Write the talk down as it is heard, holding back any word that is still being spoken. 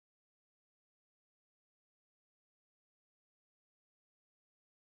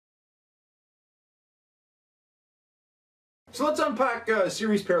So let's unpack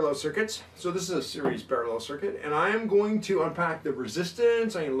series parallel circuits. So this is a series parallel circuit, and I am going to unpack the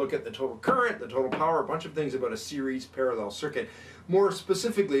resistance. I'm going to look at the total current, the total power, a bunch of things about a series parallel circuit. More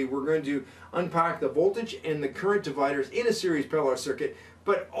specifically, we're going to unpack the voltage and the current dividers in a series parallel circuit,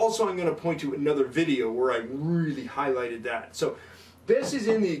 but also I'm going to point to another video where I really highlighted that. So this is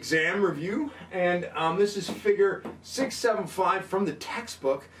in the exam review, and this is figure 675 from the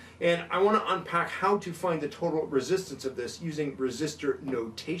textbook. And I want to unpack how to find the total resistance of this using resistor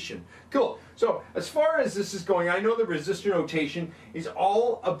notation. Cool. So as far as this is going, I know the resistor notation is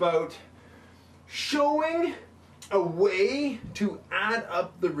all about showing a way to add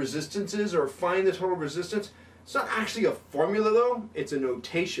up the resistances or find the total resistance. It's not actually a formula though, it's a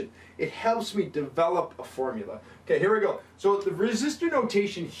notation. It helps me develop a formula. Okay, here we go. So the resistor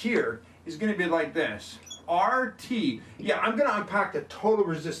notation here is going to be like this. RT. Yeah, I'm going to unpack the total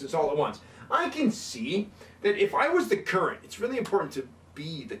resistance all at once. I can see that if I was the current, it's really important to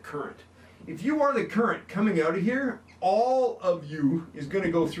be the current. If you are the current coming out of here, all of you is going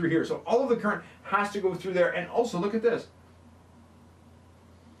to go through here. So all of the current has to go through there. And also, look at this.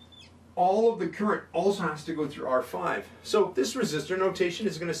 All of the current also has to go through R5. So this resistor notation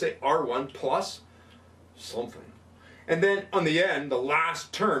is going to say R1 plus something. And then on the end, the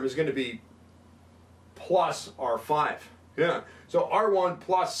last term is going to be plus R5. Yeah. So R1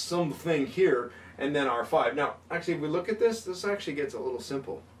 plus something here, and then R5. Now, actually, if we look at this, this actually gets a little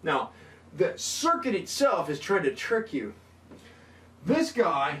simple. Now, the circuit itself is trying to trick you. This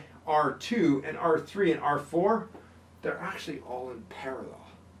guy, R2 and R3 and R4, they're actually all in parallel.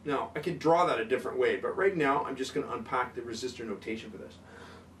 Now, I could draw that a different way, but right now, I'm just going to unpack the resistor notation for this.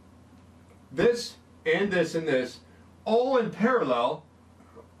 This and this and this, all in parallel,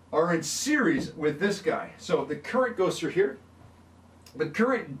 are in series with this guy. So the current goes through here. The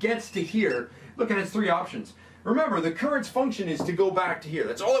current gets to here. Look, it has three options. Remember, the current's function is to go back to here.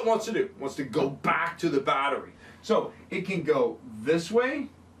 That's all it wants to do. It wants to go back to the battery. So it can go this way,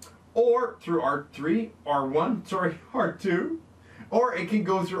 or through R3, R2, or it can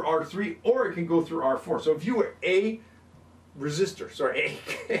go through R3, or it can go through R4. So if you were a resistor,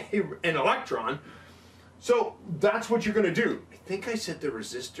 an electron, so that's what you're going to do. I think I said the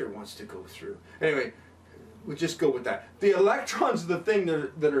resistor wants to go through. Anyway, we'll just go with that. The electrons are the thing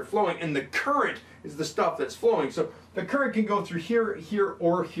that are flowing, and the current is the stuff that's flowing. So the current can go through here, here,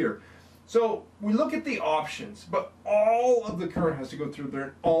 or here. So we look at the options, but all of the current has to go through there,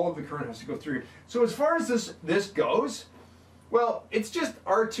 and all of the current has to go through here. So as far as this goes, well, it's just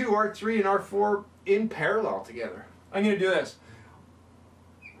R2, R3, and R4 in parallel together. I'm going to do this.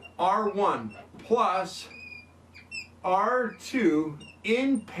 R1 plus R2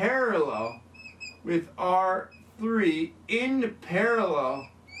 in parallel with R3 in parallel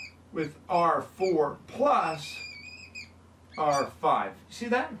with R4 plus R5. You see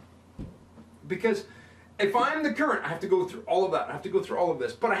that? Because if I'm the current, I have to go through all of that. I have to go through all of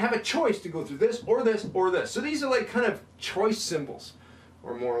this. But I have a choice to go through this or this or this. So these are like kind of choice symbols,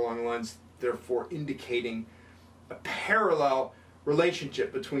 or more along the lines, therefore indicating a parallel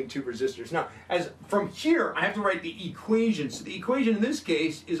relationship between two resistors. Now, as from here, I have to write the equation. So the equation in this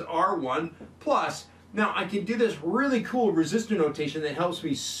case is R1 plus. Now, I can do this really cool resistor notation that helps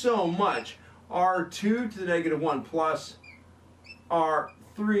me so much. R2 to the negative 1 plus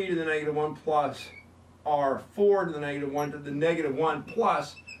R3 to the negative 1 plus R4 to the negative 1 to the negative 1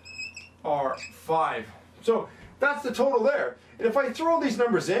 plus R5. So that's the total there. And if I throw these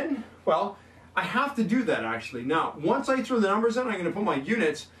numbers in, well, I have to do that actually. Now, once I throw the numbers in, I'm going to put my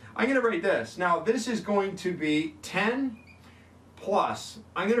units. I'm going to write this. Now, this is going to be 10 plus.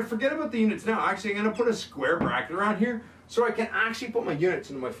 I'm going to forget about the units now. Actually, I'm going to put a square bracket around here so I can actually put my units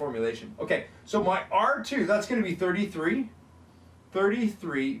into my formulation. Okay, so my R2, that's going to be 33.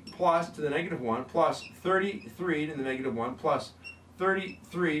 33 plus to the negative 1 plus 33 to the negative 1 plus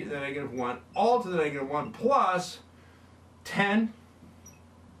 33 to the negative 1 all to the negative 1 plus 10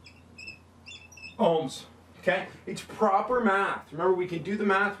 ohms. Okay, it's proper math. Remember, we can do the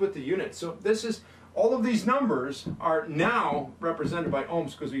math with the units. So this is, all of these numbers are now represented by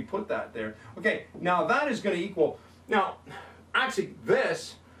ohms because we put that there. Okay, now that is going to equal, now actually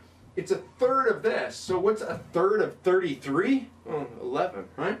this, it's a third of this. So what's a third of 33? Oh, 11,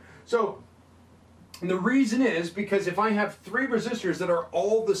 right? So the reason is because if I have three resistors that are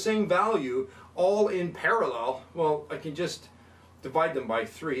all the same value, all in parallel, well, I can just divide them by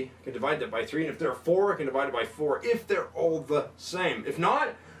 3. I can divide that by 3, and if there are 4, I can divide it by 4 if they're all the same. If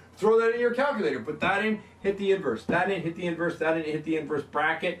not, throw that in your calculator. Put that in, hit the inverse. That in, hit the inverse. That in, hit the inverse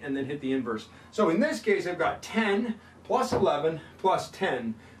bracket, and then hit the inverse. So in this case, I've got 10 plus 11 plus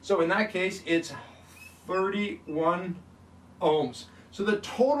 10. So in that case, it's 31 ohms. So the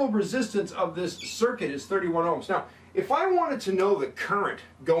total resistance of this circuit is 31 ohms. Now, if I wanted to know the current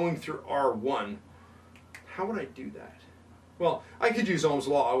going through R1, how would I do that? Well, I could use Ohm's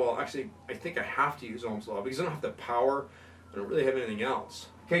law. Well, actually, I think I have to use Ohm's law because I don't have the power. I don't really have anything else.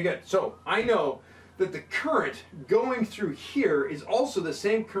 Okay, good. So I know that the current going through here is also the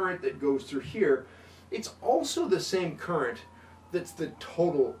same current that goes through here. It's also the same current that's the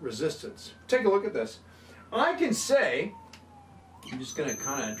total resistance. Take a look at this. I can say, I'm just going to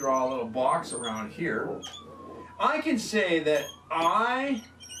kind of draw a little box around here. I can say that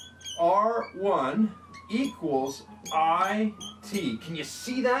IR1 equals IT. Can you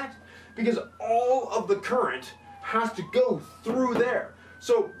see that? Because all of the current has to go through there.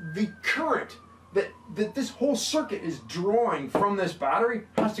 So the current that this whole circuit is drawing from this battery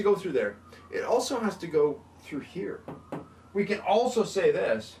has to go through there. It also has to go through here. We can also say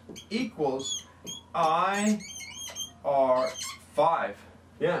this equals IR5.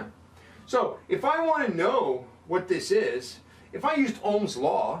 Yeah. So if I want to know what this is, if I used Ohm's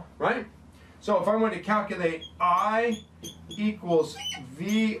law, right? So if I want to calculate I equals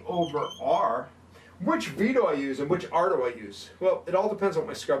V over R, which V do I use and which R do I use? Well, it all depends on what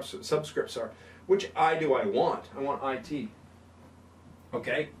my subscripts are. Which I do I want? I want IT.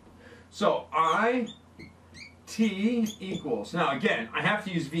 Okay? So IT equals, now again, I have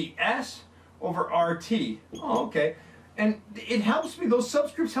to use VS over RT. Oh, okay. And it helps me, those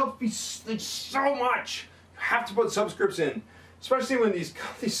subscripts help me so much. You have to put subscripts in, especially when these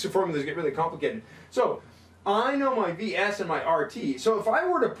formulas get really complicated. So I know my VS and my RT. So if I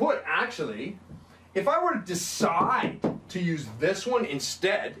were to put, actually, if I were to decide to use this one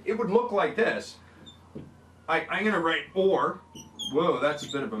instead, it would look like this. I'm going to write or, whoa, that's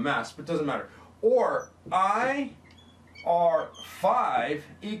a bit of a mess, but it doesn't matter. Or IR5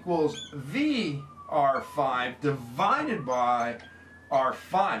 equals VR5 divided by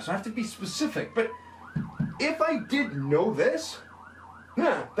R5. So I have to be specific. But if I did know this,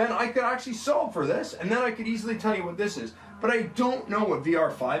 yeah, then I could actually solve for this, and then I could easily tell you what this is. But I don't know what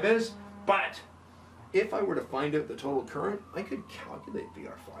VR5 is, but if I were to find out the total current, I could calculate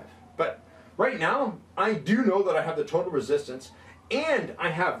VR5. But right now, I do know that I have the total resistance, and I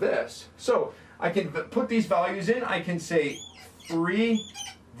have this. So I can put these values in. I can say 3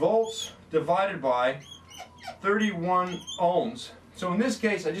 volts divided by 31 ohms. So in this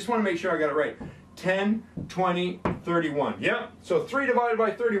case, I just want to make sure I got it right. 10, 20, 31. Yeah, so 3 divided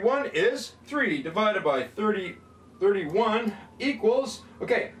by 31 is 3 divided by 31 equals,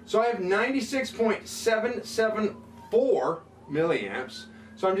 okay, so I have 96.774 milliamps.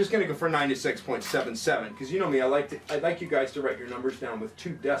 So I'm just going to go for 96.77 because you know me, I like you guys to write your numbers down with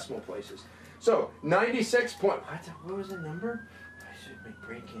 2 decimal places. So 96 point, what was the number? My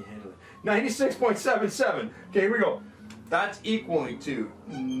brain can't handle it. 96.77. Okay, here we go. That's equaling to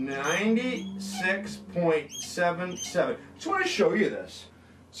 96.77. Just want to show you this.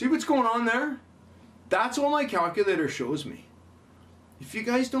 See what's going on there? That's what my calculator shows me. If you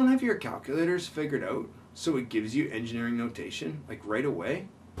guys don't have your calculators figured out, so it gives you engineering notation, like right away,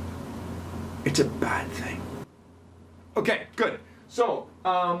 it's a bad thing. Okay, good. So,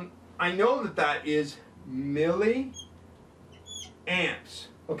 I know that that is milliamps.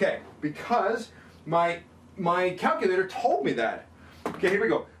 Okay, because my calculator told me that. Okay, here we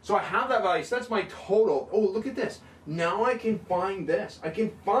go. So I have that value. So that's my total. Oh, look at this. Now I can find this. I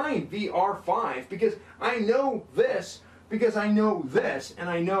can find VR5 because I know this, because I know this, and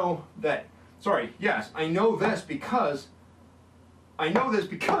I know that, sorry, yes, I know this because I know this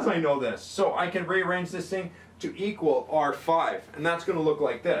because I know this. So I can rearrange this thing to equal R5, and that's going to look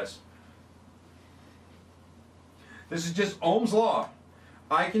like this. This is just Ohm's law.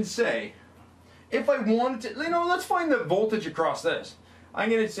 I can say, if I wanted to, let's find the voltage across this. I'm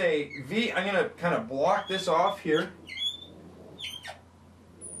going to say V, I'm going to kind of block this off here.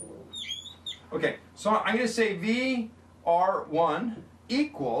 Okay, so I'm going to say VR1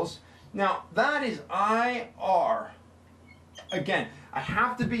 equals, now that is IR. Again, I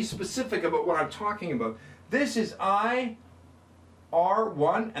have to be specific about what I'm talking about. This is IR1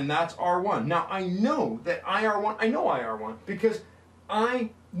 and that's R1. Now I know that IR1, I know IR1 because I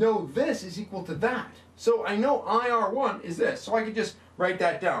know this is equal to that. So I know IR1 is this. So I could just write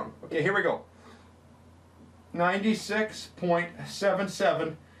that down. Okay, here we go.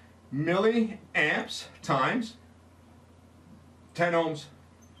 96.77 milliamps times 10 ohms.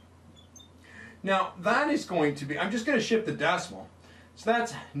 Now that is going to be, I'm just going to shift the decimal. So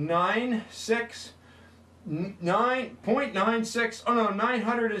that's 9.96, oh no,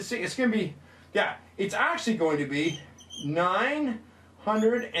 906, it's going to be, yeah, it's actually going to be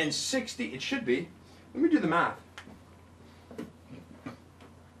 960, it should be, let me do the math.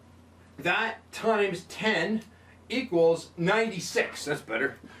 that times 10 equals 96. That's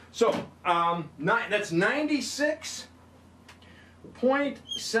better. So that's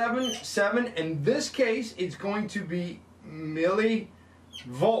 96.77. In this case, it's going to be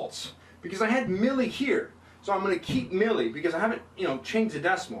millivolts because I had milli here. So I'm going to keep milli because I haven't, changed the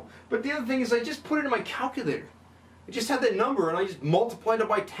decimal. But the other thing is I just put it in my calculator. I just had that number and I just multiplied it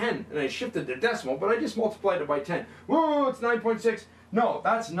by 10 and I shifted the decimal, but I just multiplied it by 10. Whoa, it's 9.6. No,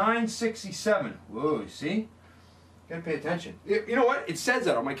 that's 967. Whoa, you see? Gotta pay attention. You know what? It says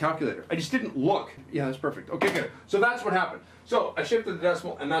that on my calculator. I just didn't look. Yeah, that's perfect. Okay, good. So that's what happened. So I shifted the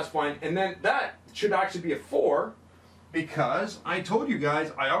decimal and that's fine. And then that should actually be a 4 because I told you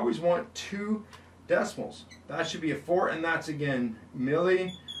guys I always want 2 decimals. That should be a 4 and that's again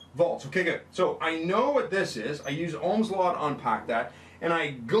millivolts. Okay, good. So I know what this is. I use Ohm's law to unpack that, and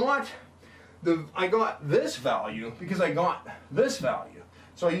I got this value because I got this value.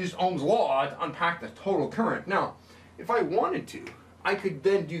 So I used Ohm's law to unpack the total current. Now, if I wanted to, I could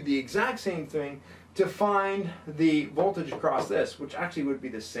then do the exact same thing to find the voltage across this, which actually would be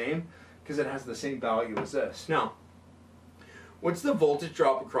the same because it has the same value as this. Now, what's the voltage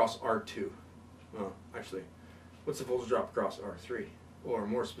drop across R2? Well, actually, what's the voltage drop across R3? Or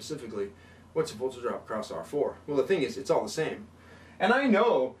more specifically, what's the voltage drop across R4? Well, the thing is, it's all the same. And I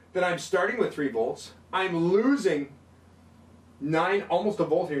know that I'm starting with 3 volts. I'm losing almost a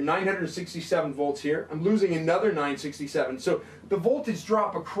volt here, 967 volts here. I'm losing another 967. So the voltage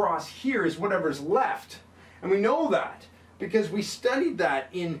drop across here is whatever's left. And we know that because we studied that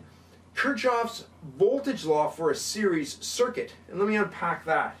in Kirchhoff's voltage law for a series circuit. And let me unpack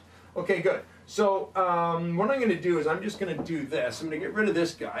that. Okay, good. So what I'm going to do is I'm just going to do this. I'm going to get rid of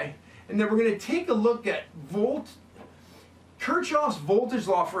this guy. And then we're going to take a look at Kirchhoff's voltage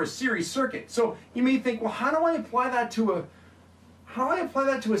law for a series circuit. So you may think, well, how do I apply that to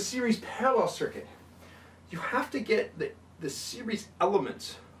a series parallel circuit? You have to get the series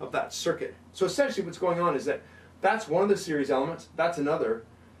elements of that circuit. So essentially what's going on is that that's one of the series elements, that's another,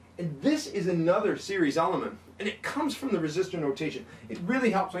 and this is another series element. And it comes from the resistor notation. It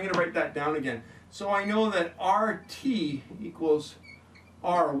really helps. I'm going to write that down again. So I know that RT equals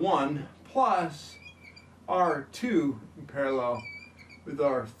R1 plus R2 in parallel with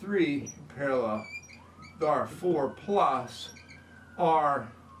R3 in parallel with R4 plus R5.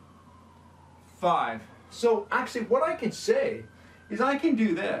 So actually what I can say is I can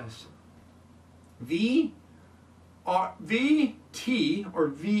do this. VT or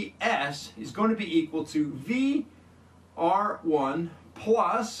Vs is going to be equal to VR1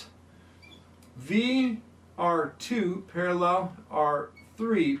 plus VR2 parallel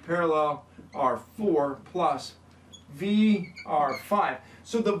R3 parallel R4 plus VR5.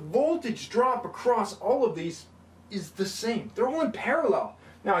 So the voltage drop across all of these is the same. They're all in parallel.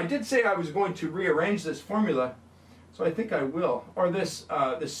 Now I did say I was going to rearrange this formula, so I think I will, or this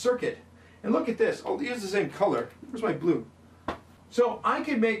circuit. And look at this. I'll use the same color. Where's my blue? So I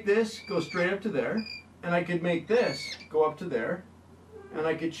could make this go straight up to there, and I could make this go up to there, and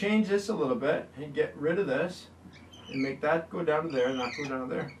I could change this a little bit and get rid of this and make that go down to there and that go down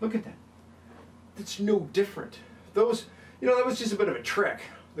to there. Look at that. That's no different. Those, that was just a bit of a trick.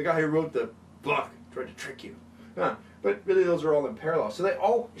 The guy who wrote the book tried to trick you. But really those are all in parallel. So they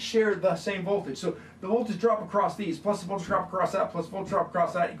all share the same voltage. So the voltage drop across these plus the voltage drop across that plus the voltage drop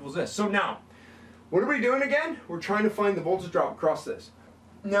across that equals this. So now, what are we doing again? We're trying to find the voltage drop across this.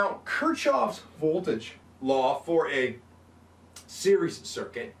 Now, Kirchhoff's voltage law for a series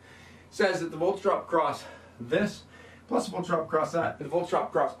circuit says that the voltage drop across this plus the voltage drop across that, and the voltage drop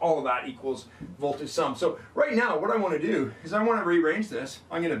across all of that equals voltage sum. So right now, what I want to do is I want to rearrange this.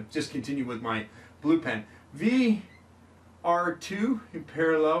 I'm going to just continue with my blue pen. VR2 in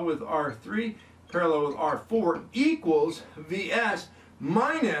parallel with R3 parallel with R4 equals Vs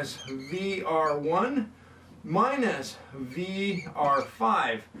minus VR1 minus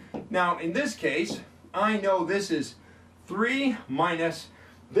VR5. Now in this case, I know this is 3 minus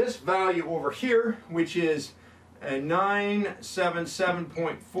this value over here, which is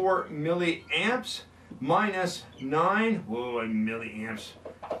 977.4 milliamps minus 9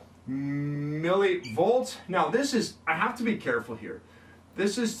 millivolts. Now this is, I have to be careful here.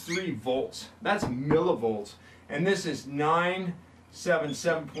 This is 3 volts. That's millivolts. And this is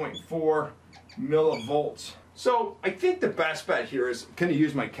 977.4 millivolts. So I think the best bet here is going to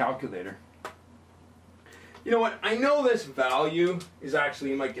use my calculator. You know what? I know this value is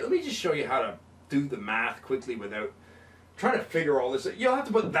actually in my... Let me just show you how to do the math quickly without trying to figure all this. You'll have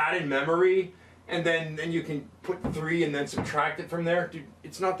to put that in memory, and then you can put 3 and then subtract it from there. Dude,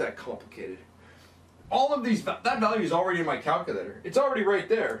 it's not that complicated. All of these, that value is already in my calculator. It's already right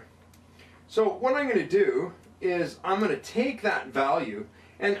there. So what I'm going to do is I'm going to take that value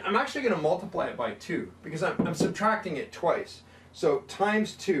and I'm actually going to multiply it by 2 because I'm subtracting it twice. So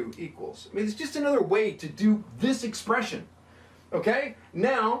times 2 equals, I mean, it's just another way to do this expression. Okay?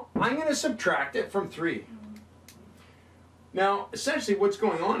 Now, I'm going to subtract it from 3. Now, essentially what's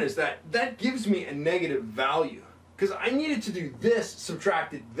going on is that gives me a negative value. Because I needed to do this,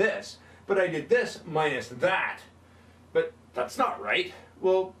 subtracted this, but I did this minus that. But that's not right.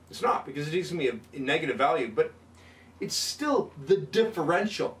 Well, it's not because it gives me a negative value, but it's still the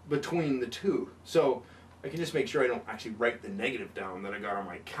differential between the two. So I can just make sure I don't actually write the negative down that I got on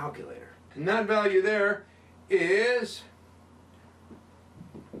my calculator. And that value there is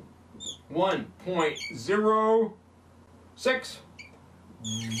 1.06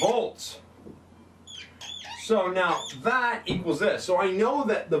 volts. So now that equals this. So I know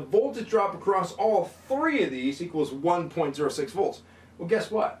that the voltage drop across all 3 of these equals 1.06 volts. Well,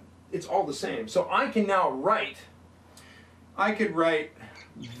 guess what? It's all the same. So I can now write, I could write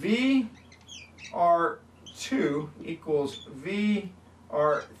VR2 equals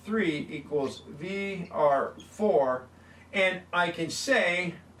VR3 equals VR4, and I can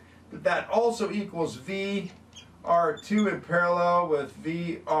say that that also equals VR2 in parallel with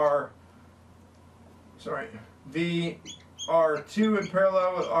VR2 in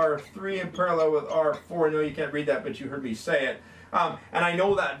parallel with R3 in parallel with R4. I know you can't read that, but you heard me say it. And I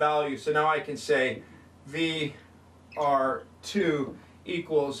know that value, so now I can say VR2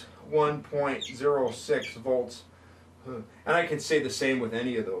 equals 1.06 volts. And I can say the same with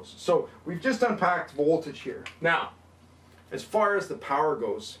any of those. So we've just unpacked voltage here. Now, as far as the power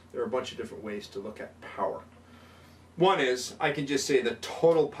goes, there are a bunch of different ways to look at power. One is, I can just say the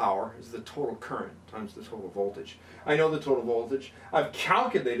total power is the total current times the total voltage. I know the total voltage. I've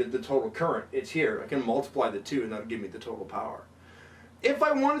calculated the total current. It's here. I can multiply the 2 and that'll give me the total power. If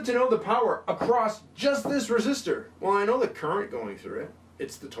I wanted to know the power across just this resistor, well, I know the current going through it.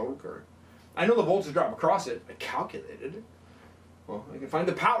 It's the total current. I know the voltage drop across it. I calculated it. Well, I can find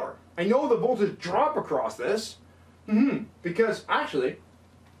the power. I know the voltage drop across this because actually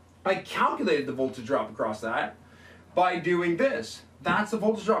I calculated the voltage drop across that by doing this. That's the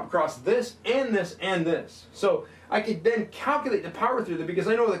voltage drop across this and this and this. So I could then calculate the power through there because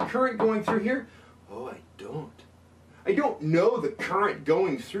I know the current going through here. Oh, I don't. I don't know the current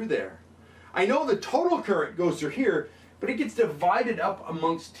going through there. I know the total current goes through here, but it gets divided up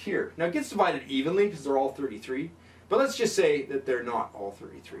amongst here. Now it gets divided evenly because they're all 33, but let's just say that they're not all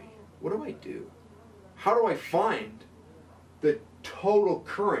 33. What do I do? How do I find the total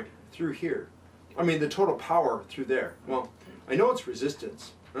current through here? I mean the total power through there. Well, I know it's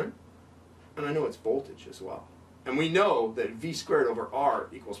resistance, right? And I know it's voltage as well. And we know that V squared over R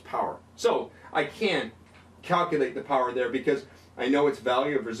equals power. So I can calculate the power there because I know its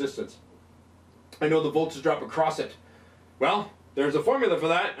value of resistance. I know the voltage drop across it. Well, there's a formula for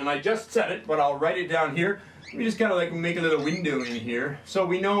that, and I just said it, but I'll write it down here. Let me just kind of like make a little window in here. So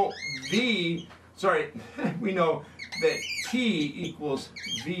we know we know that T equals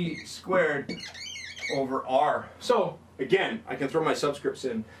V squared over R. So again, I can throw my subscripts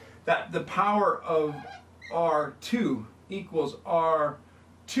in. That the power of R2 equals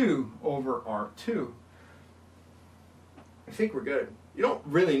R2 over R2. I think we're good. You don't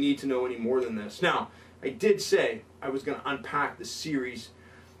really need to know any more than this. Now, I did say I was going to unpack the series.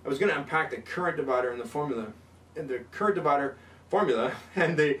 I was going to unpack the current divider and the formula, and the current divider formula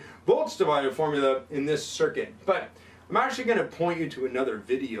and the voltage divider formula in this circuit. But I'm actually going to point you to another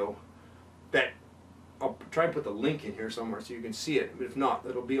video that I'll try and put the link in here somewhere so you can see it. But if not,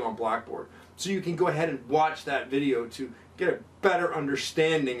 it'll be on Blackboard. So you can go ahead and watch that video to get a better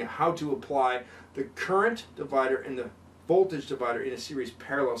understanding of how to apply the current divider and the voltage divider in a series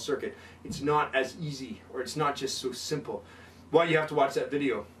parallel circuit. It's not as easy, or it's not just so simple. Well, you have to watch that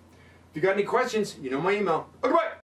video. If you got any questions, you know my email. Okay, bye!